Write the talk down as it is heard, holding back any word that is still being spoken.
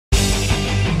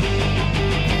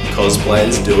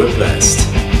Cosplayers do it best.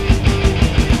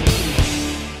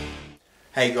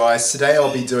 Hey guys, today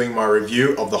I'll be doing my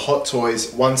review of the Hot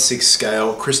Toys 1/6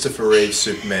 scale Christopher Reeve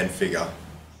Superman figure.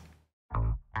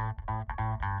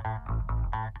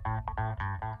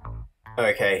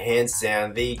 Okay, hands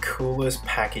down the coolest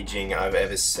packaging I've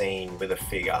ever seen with a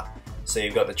figure. So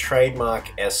you've got the trademark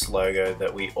S logo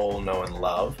that we all know and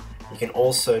love. You can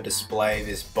also display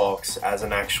this box as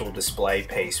an actual display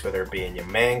piece, whether it be in your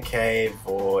man cave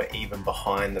or even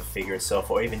behind the figure itself,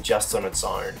 or even just on its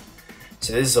own.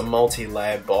 So this is a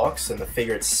multi-layered box, and the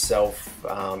figure itself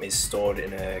is stored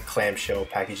in a clamshell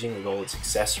packaging with all its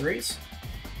accessories.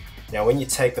 Now when you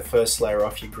take the first layer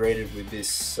off, you're greeted with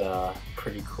this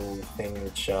pretty cool thing,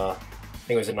 which I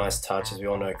think was a nice touch. As we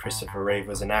all know, Christopher Reeve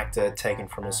was an actor taken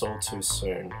from us all too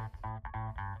soon.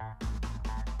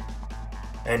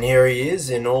 And here he is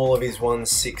in all of his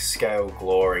 1/6 scale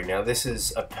glory. Now this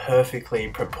is a perfectly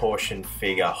proportioned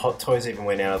figure. Hot Toys even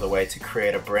went out of the way to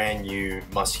create a brand new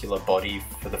muscular body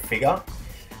for the figure.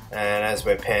 And as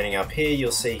we're panning up here,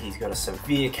 you'll see he's got a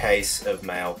severe case of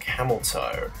male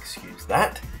camel-toe. Excuse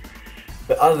that.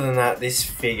 But other than that, this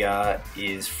figure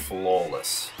is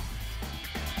flawless.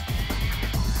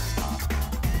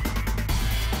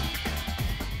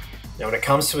 Now when it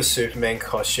comes to a Superman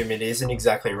costume, it isn't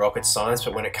exactly rocket science,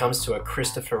 but when it comes to a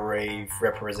Christopher Reeve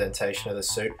representation of the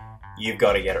suit, you've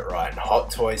got to get it right, and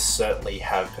Hot Toys certainly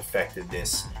have perfected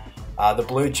this. The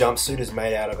blue jumpsuit is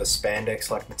made out of a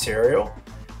spandex-like material.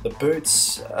 The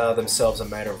boots themselves are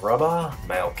made of rubber,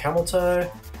 male camel toe.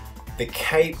 The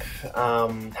cape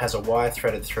has a wire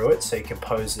threaded through it, so you can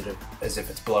pose it as if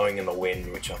it's blowing in the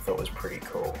wind, which I thought was pretty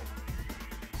cool.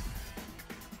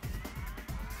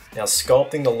 Now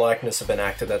sculpting the likeness of an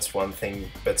actor, that's one thing,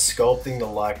 but sculpting the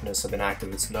likeness of an actor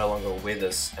that's no longer with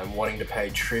us and wanting to pay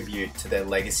tribute to their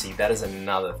legacy, that is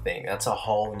another thing. That's a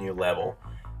whole new level.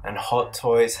 And Hot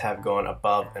Toys have gone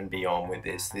above and beyond with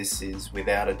this. This is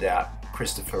without a doubt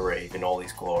Christopher Reeve in all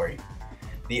his glory.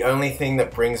 The only thing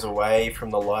that brings away from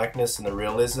the likeness and the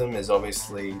realism is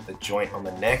obviously the joint on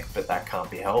the neck, but that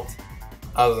can't be helped.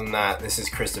 Other than that, this is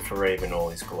Christopher Reeve in all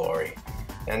his glory.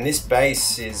 And this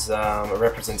base is a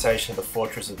representation of the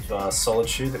Fortress of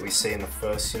Solitude that we see in the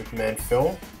first Superman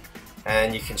film.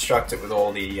 And you construct it with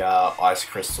all the ice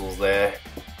crystals there.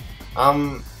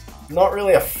 I'm not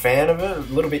really a fan of it, a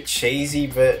little bit cheesy,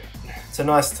 but it's a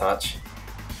nice touch.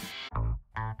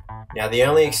 Now the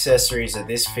only accessories that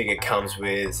this figure comes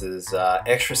with is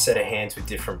extra set of hands with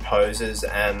different poses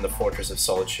and the Fortress of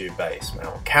Solitude base,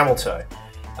 Camel-toe.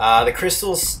 The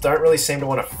crystals don't really seem to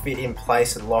want to fit in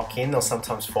place and lock in. They'll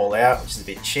sometimes fall out, which is a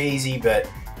bit cheesy, but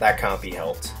that can't be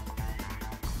helped.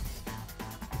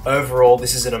 Overall,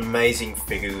 this is an amazing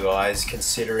figure, guys,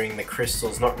 considering the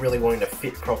crystals not really wanting to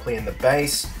fit properly in the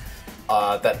base.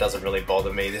 That doesn't really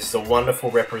bother me. This is a wonderful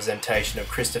representation of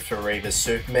Christopher Reeve as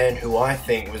Superman, who I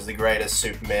think was the greatest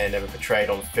Superman ever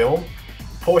portrayed on film.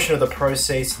 Portion of the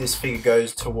proceeds to this figure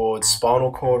goes towards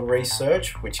spinal cord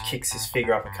research, which kicks this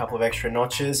figure up a couple of extra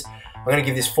notches. I'm going to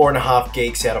give this 4.5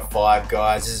 geeks out of 5,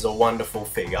 guys. This is a wonderful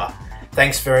figure.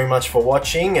 Thanks very much for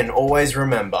watching, and always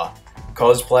remember,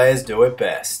 cosplayers do it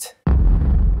best.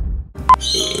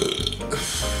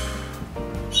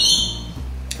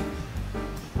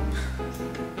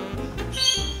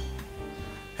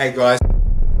 Hey guys.